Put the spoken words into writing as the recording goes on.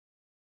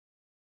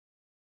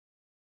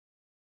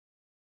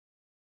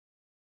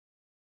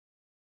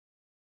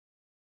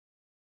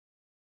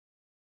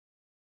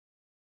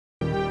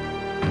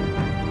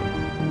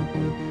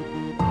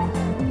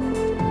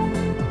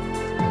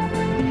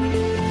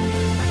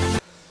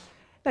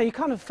Now, you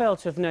kind of failed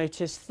to have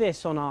noticed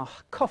this on our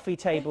coffee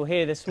table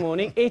here this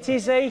morning. It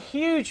is a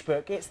huge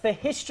book. It's the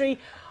history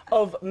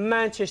of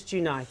Manchester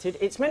United.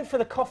 It's meant for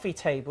the coffee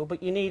table,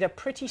 but you need a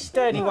pretty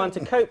sturdy one to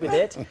cope with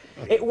it.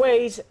 It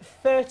weighs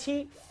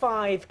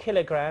 35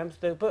 kilograms.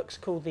 The book's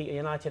called the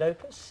United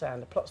Opus,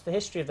 and it plots the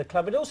history of the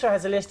club. It also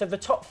has a list of the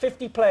top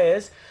 50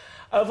 players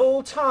of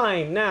all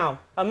time.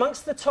 Now,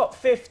 amongst the top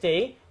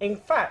 50, in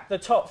fact, the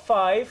top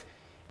 5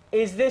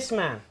 is this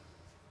man.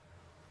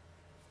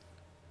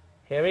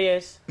 Here he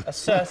is, a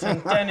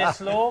certain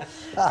Denis Law.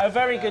 A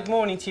very good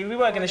morning to you. We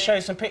were going to show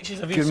some pictures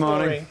of you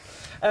scoring.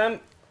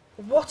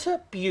 What a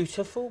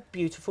beautiful,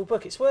 beautiful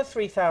book. It's worth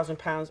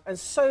 £3,000 and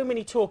so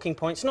many talking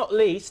points, not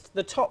least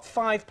the top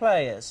 5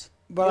 players.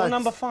 Well,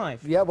 number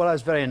 5. Yeah, well,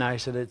 that's very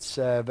nice, and it's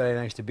very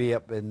nice to be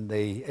up in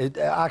the...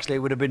 actually, it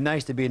would have been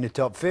nice to be in the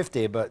top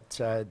 50, but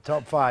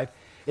top 5.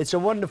 It's a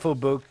wonderful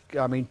book,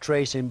 I mean,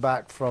 tracing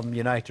back from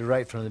United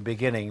right from the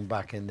beginning,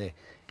 back in the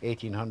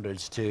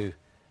 1800s to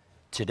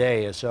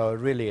today. So it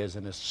really is,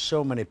 and there's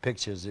so many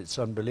pictures, it's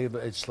unbelievable.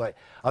 It's like,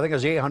 I think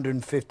there's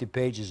 850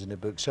 pages in the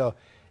book, so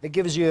it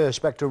gives you a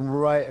spectrum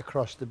right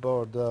across the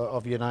board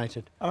of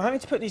United. I'm having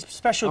to put these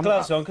special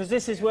gloves on because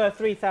this is worth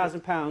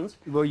 £3,000.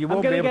 Well, you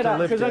won't be able to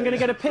lift it. Because I'm going to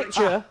get a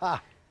picture,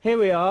 here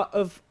we are,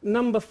 of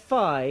number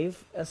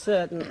 5, a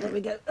certain, let me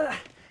get,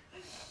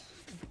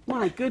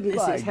 my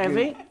goodness, it's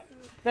heavy.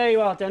 There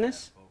you are,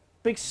 Denis.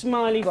 Big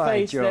smiley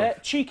face there,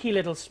 cheeky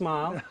little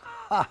smile.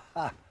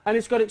 And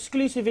it's got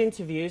exclusive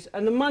interviews,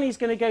 and the money's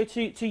going to go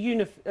to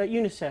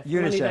UNICEF, the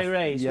money they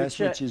raise. Yes,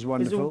 which is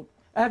wonderful.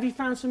 Have you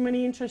found so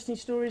many interesting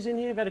stories in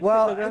here?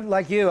 Well,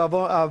 like you,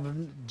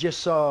 I've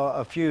just saw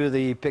a few of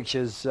the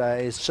pictures.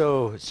 It's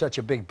such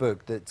a big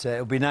book that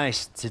it'll be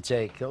nice to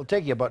take. It'll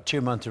take you about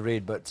 2 months to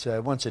read, but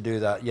once I do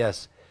that,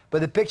 yes.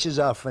 But the pictures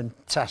are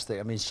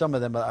fantastic. I mean, some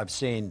of them that I've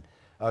seen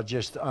are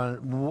just,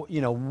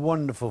 you know,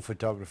 wonderful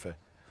photography.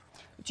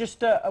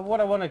 Just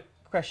what I want to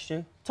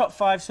question. Top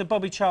 5, so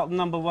Bobby Charlton,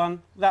 number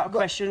 1. Without a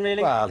question,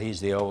 really? Well,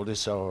 he's the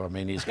oldest, so, I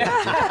mean, he's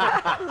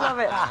got to... Love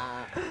it.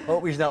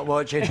 Hope he's not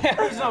watching.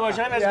 He's not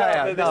watching.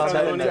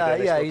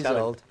 Yeah, he's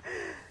old.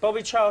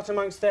 Bobby Charlton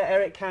amongst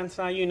Eric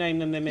Cantona, you name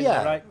them, they're in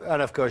there, right?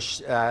 And of course,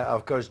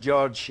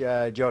 George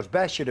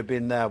Best should have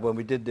been there when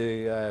we did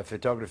the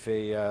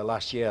photography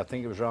last year. I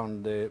think it was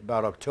around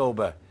about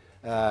October.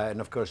 And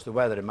of course the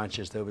weather in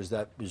Manchester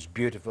was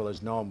beautiful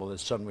as normal, the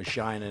sun was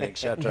shining,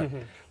 etc.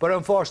 But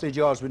unfortunately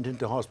George went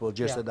into hospital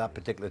just at that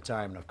particular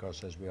time, and of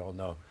course, as we all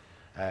know,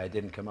 it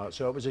didn't come out.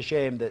 So it was a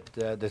shame that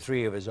the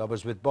three of us, I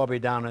was with Bobby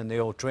down in the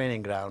old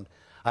training ground.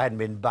 I hadn't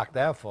been back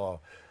there for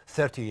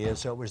 30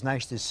 years, so it was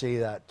nice to see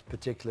that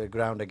particular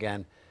ground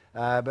again.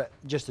 But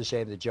just a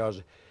shame that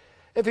George,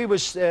 if he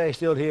was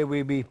still here,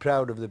 we'd be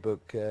proud of the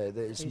book.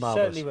 It's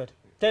marvellous. Certainly would.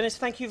 Dennis,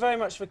 thank you very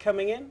much for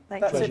coming in.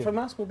 That's it from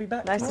us. We'll be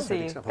back. Nice to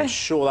see you. I'm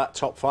sure that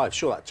top 5,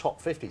 sure that top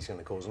 50 is going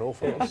to cause an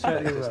awful lot.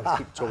 Certainly will.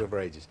 Keep talking for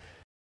ages.